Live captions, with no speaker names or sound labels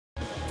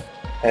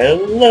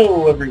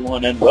Hello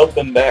everyone and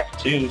welcome back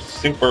to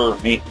Super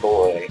Meat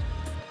Boy.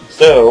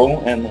 So,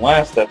 in the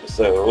last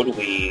episode,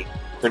 we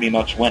pretty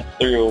much went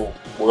through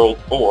World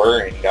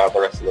 4 and got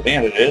the rest of the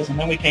bandages, and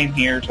then we came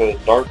here to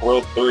Dark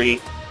World 3,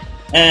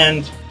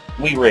 and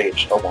we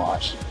raged a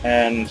lot.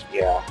 And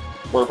yeah,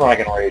 we're probably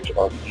going to rage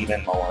about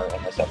even more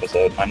in this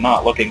episode. I'm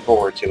not looking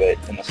forward to it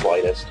in the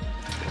slightest.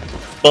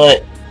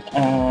 But,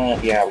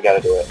 yeah, we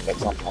gotta do it at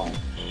some point.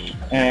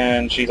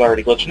 And she's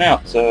already glitching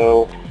out,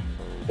 so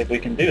if we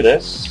can do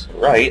this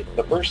right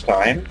the first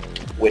time,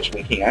 which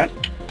we can't,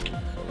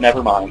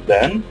 never mind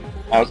then.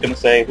 I was going to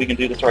say if we can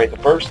do this right the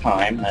first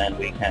time, then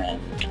we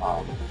can,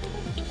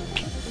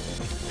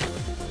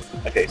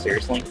 okay,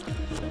 seriously?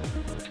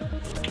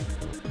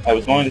 I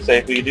was going to say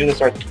if we can do this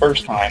right the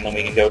first time, then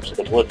we can go to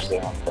the glitch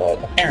zone,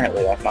 but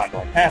apparently that's not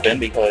going to happen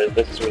because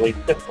this is really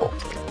difficult.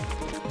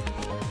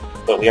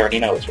 But we already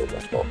know it's really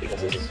difficult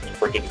because this is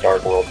freaking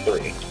Dark World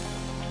 3.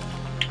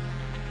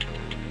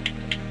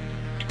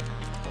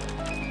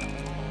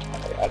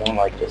 I don't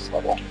like this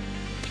level.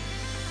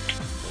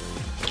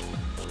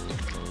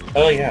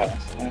 Oh yeah,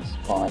 that's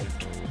fun.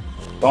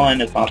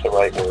 Fun is not the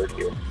right word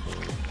here.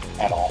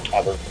 At all,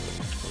 ever.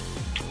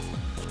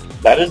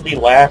 That is the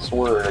last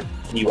word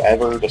you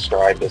ever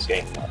describe this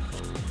game with.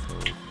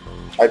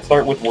 I'd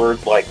start with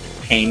words like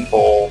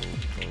painful,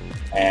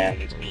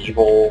 and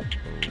evil,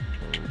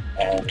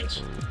 and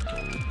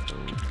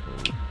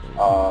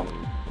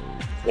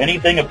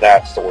anything of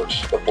that sort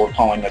before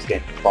calling this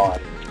game fun.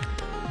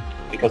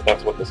 Because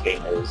that's what this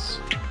game is.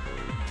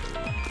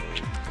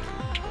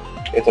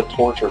 It's a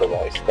torture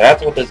device.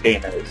 That's what this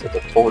game is. It's a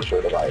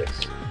torture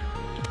device.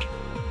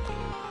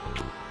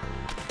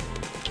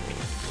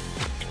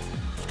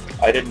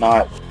 I did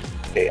not...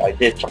 Okay, I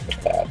did jump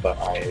into that, but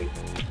I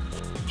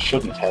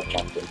shouldn't have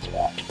jumped into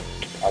that.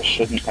 I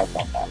shouldn't have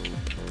done that.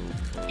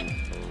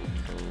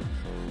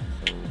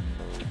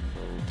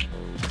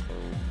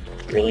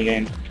 Really,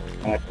 game?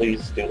 Can I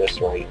please do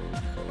this right?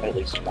 At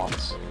least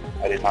once.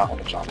 I did not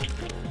want to jump.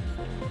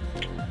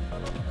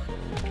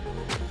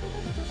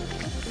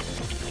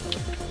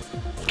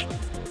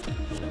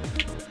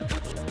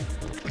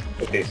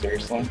 Okay,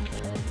 seriously?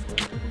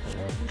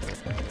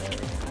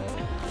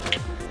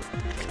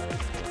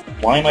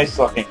 Why am I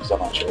sucking so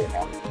much right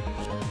now?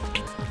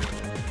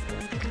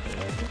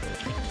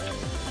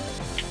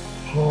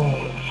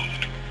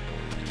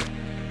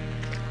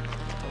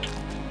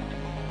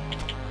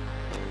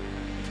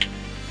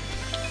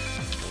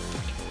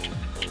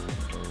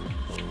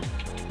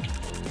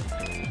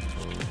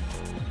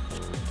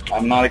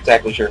 I'm not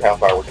exactly sure how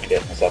far we're going to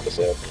get in this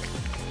episode,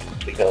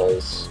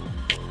 because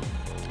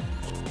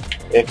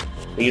if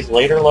these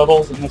later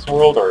levels in this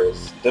world are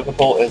as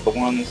difficult as the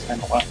ones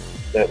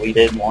that we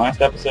did in the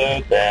last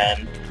episode,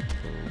 then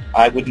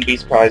I wouldn't be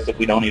surprised if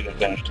we don't even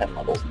finish 10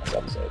 levels in this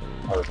episode,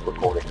 or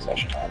recording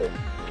session rather.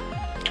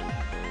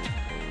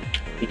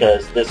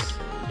 Because this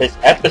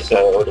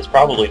episode is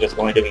probably just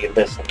going to be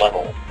this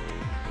level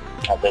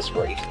at this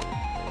rate.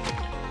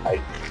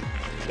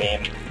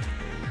 Game,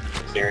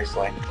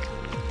 seriously?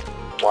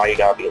 Why you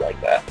gotta be like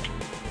that?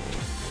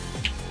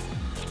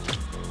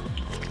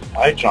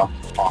 I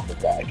jumped off of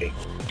that game.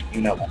 You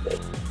know that did.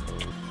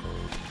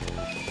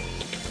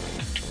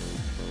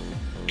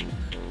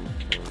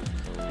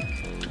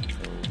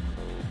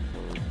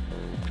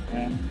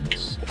 And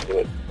let's do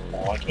it. No,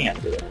 I can't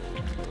do it.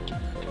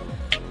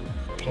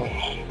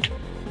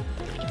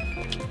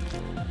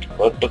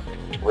 Let the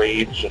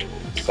rage and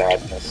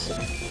sadness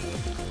and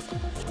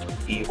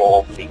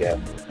evil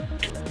begin.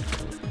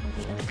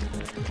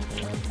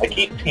 I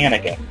keep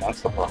panicking,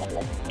 that's the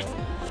problem.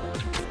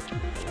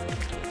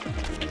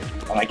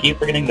 And I keep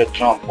forgetting to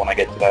jump when I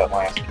get to that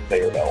last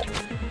conveyor belt.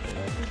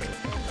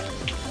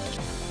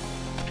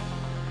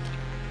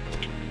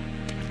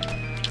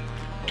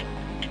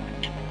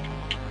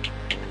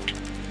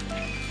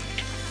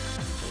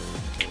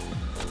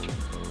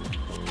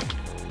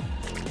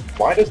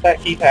 Why does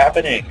that keep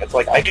happening? It's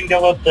like I can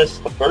go up this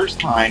the first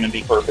time and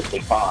be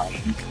perfectly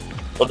fine,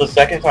 but the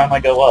second time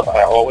I go up,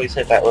 I always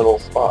hit that little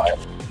spot.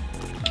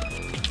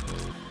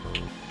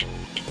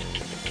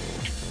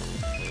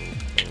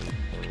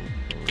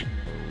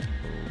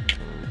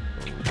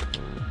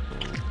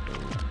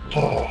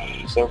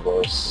 So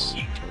close,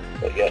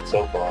 but yet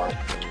so far.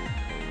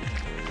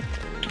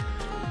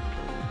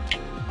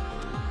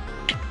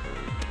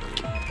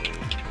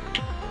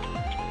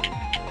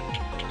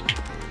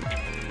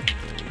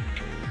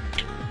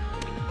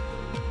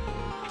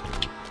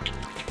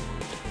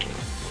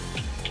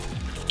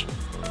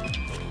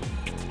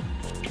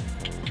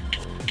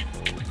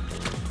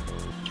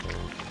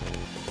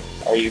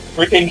 Are you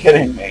freaking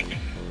kidding me?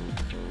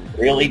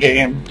 Really,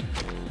 game?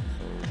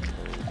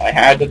 I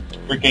had to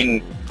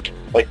freaking...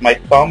 Like, my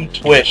thumb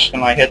twitched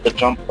and I hit the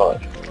jump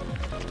button.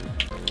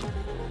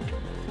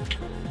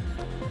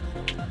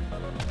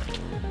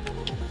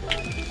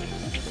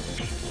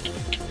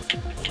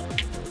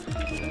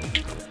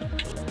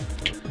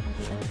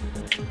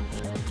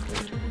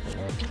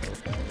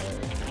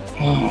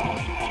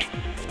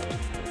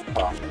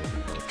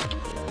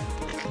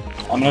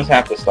 I'm gonna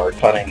have to start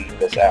cutting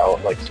this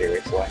out, like,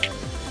 seriously.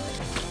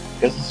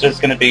 This is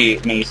just gonna be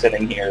me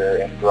sitting here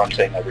and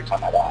grunting every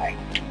time I die.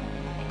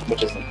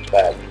 Which isn't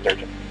that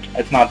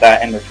it's not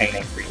that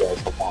entertaining for you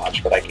guys to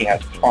watch, but I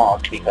can't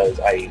talk because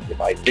if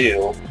I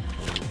do,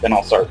 then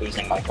I'll start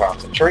losing my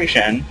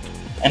concentration,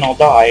 and I'll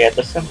die at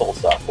the simple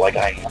stuff like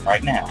I am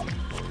right now.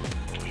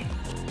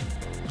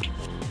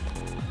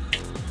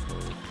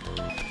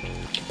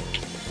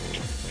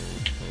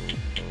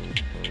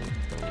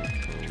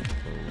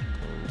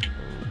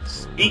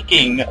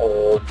 Speaking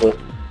of the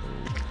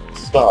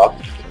stuff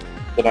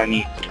that I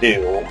need to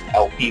do,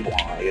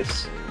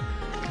 LP-wise,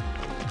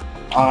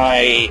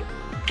 I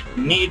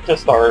need to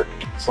start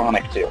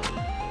Sonic 2.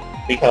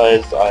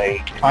 Because I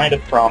kind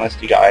of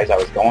promised you guys I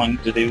was going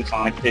to do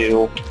Sonic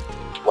 2,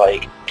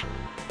 like,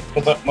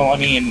 because, well, I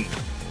mean,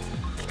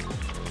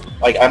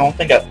 like, I don't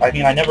think, I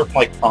mean, I never,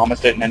 like,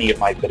 promised it in any of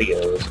my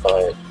videos,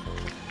 but,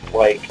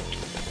 like,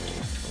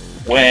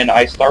 when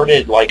I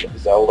started, like,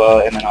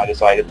 Zelda, and then I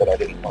decided that I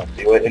didn't want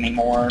to do it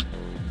anymore,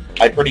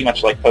 I pretty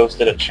much, like,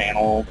 posted a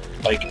channel,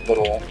 like,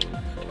 little,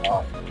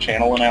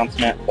 channel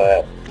announcement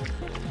that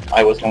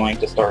I was going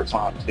to start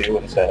Sonic 2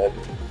 instead.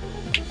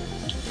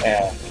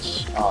 And,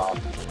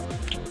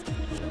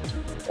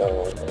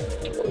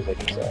 what was I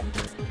going to say?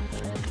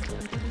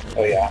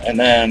 Oh yeah, and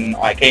then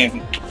I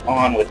came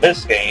on with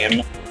this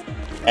game,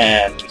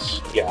 and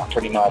yeah,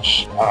 pretty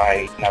much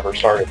I never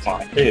started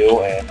Sonic 2,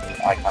 and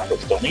I kind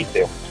of still need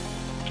to.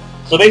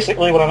 So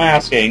basically what I'm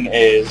asking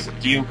is,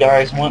 do you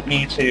guys want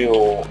me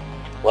to,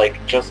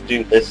 like, just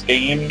do this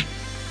game?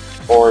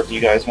 Or do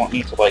you guys want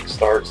me to, like,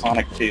 start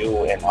Sonic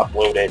 2 and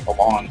upload it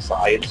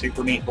alongside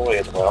Super Meat Boy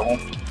as well?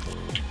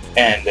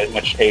 And in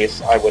which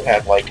case, I would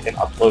have, like, an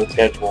upload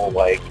schedule,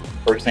 like,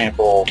 for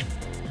example,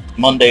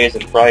 Mondays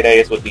and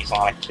Fridays would be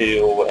Sonic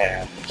 2,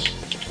 and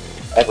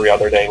every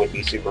other day would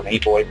be Super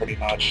Meat Boy, pretty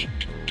much.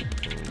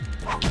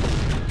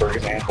 For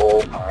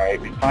example, alright,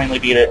 we finally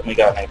beat it, and we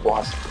got an A+.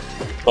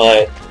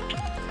 But,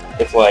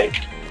 it's like,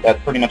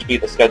 that'd pretty much be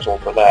the schedule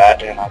for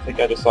that, and I think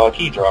I just saw a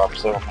key drop,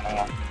 so I'm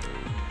gonna...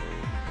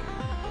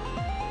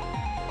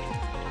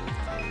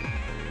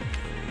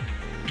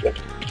 Yep.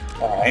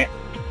 Alright.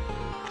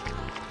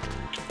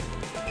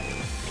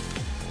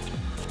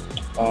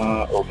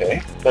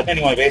 Okay. But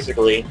anyway,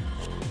 basically,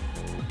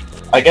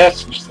 I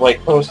guess just,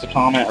 like, post a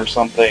comment or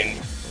something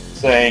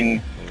saying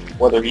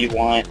whether you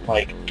want,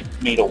 like,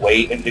 me to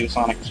wait and do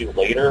Sonic 2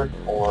 later,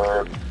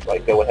 or,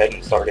 like, go ahead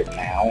and start it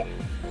now.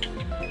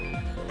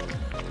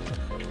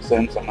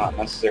 Since I'm not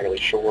necessarily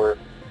sure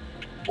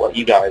what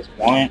you guys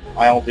want,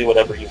 I'll do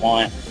whatever you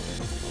want.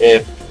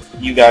 If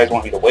you guys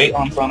want me to wait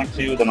on Sonic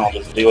 2, then I'll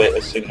just do it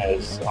as soon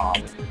as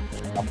I'm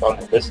done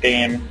with this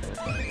game.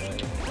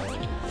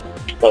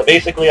 But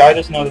basically, I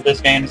just know that this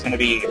game is going to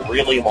be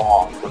really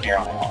long from here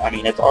on out. I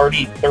mean, it's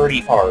already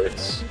 30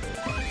 parts,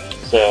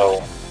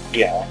 so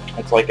yeah,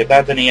 it's like, if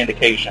that's any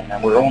indication,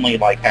 and we're only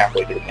like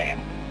halfway through the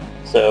game,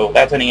 so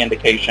that's any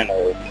indication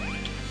of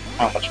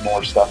how much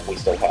more stuff we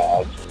still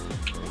have,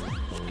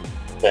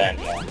 then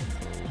yeah.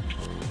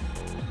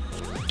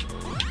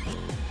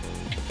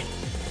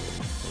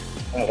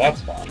 Oh,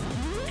 that's fun.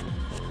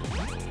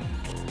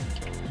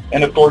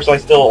 And of course, I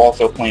still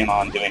also plan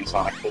on doing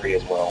Sonic 3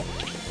 as well.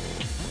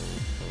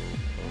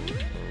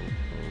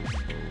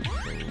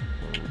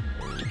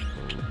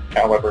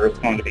 However, it's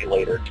going to be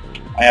later.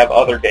 I have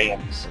other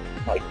games,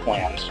 like,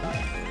 planned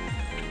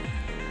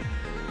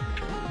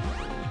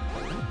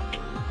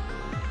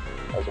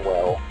as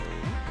well.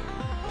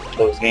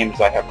 Those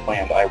games I have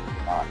planned, I'm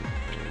not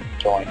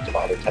going to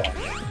bother telling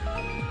you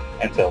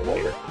until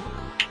later.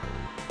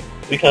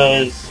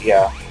 Because,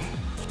 yeah,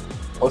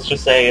 let's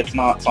just say it's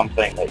not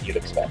something that you'd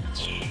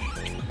expect.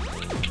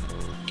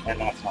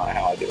 And that's not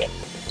how I do it.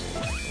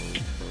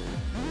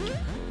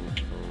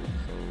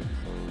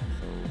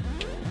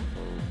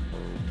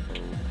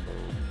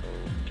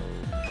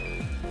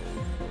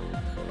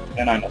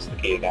 And I missed the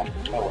key again.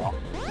 Oh well.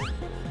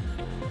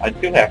 I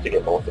do have to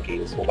get both the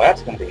keys. Well,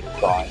 that's going to be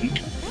fun.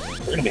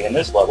 We're going to be in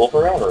this level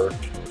forever.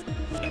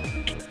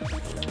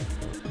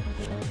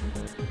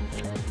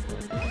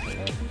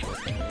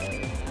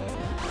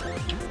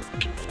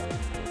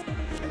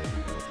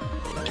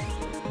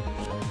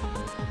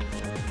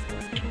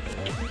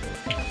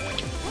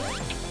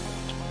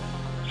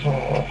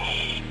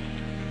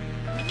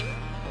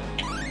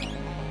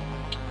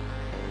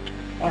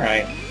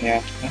 Alright,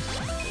 yeah,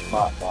 that's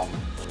not fun.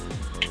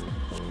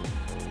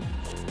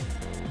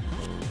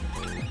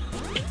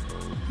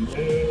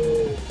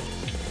 No.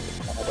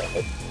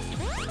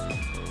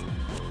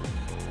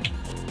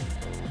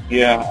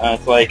 Yeah,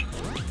 it's like,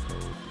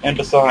 and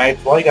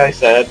besides, like I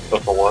said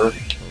before,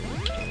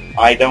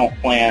 I don't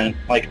plan,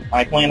 like,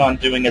 I plan on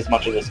doing as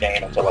much of this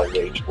game until I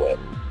rage quit.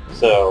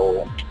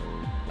 So,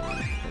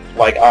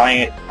 like,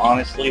 I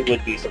honestly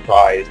would be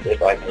surprised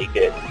if I make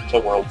it to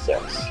World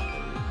 6.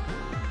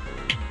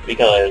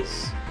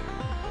 Because,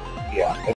 yeah.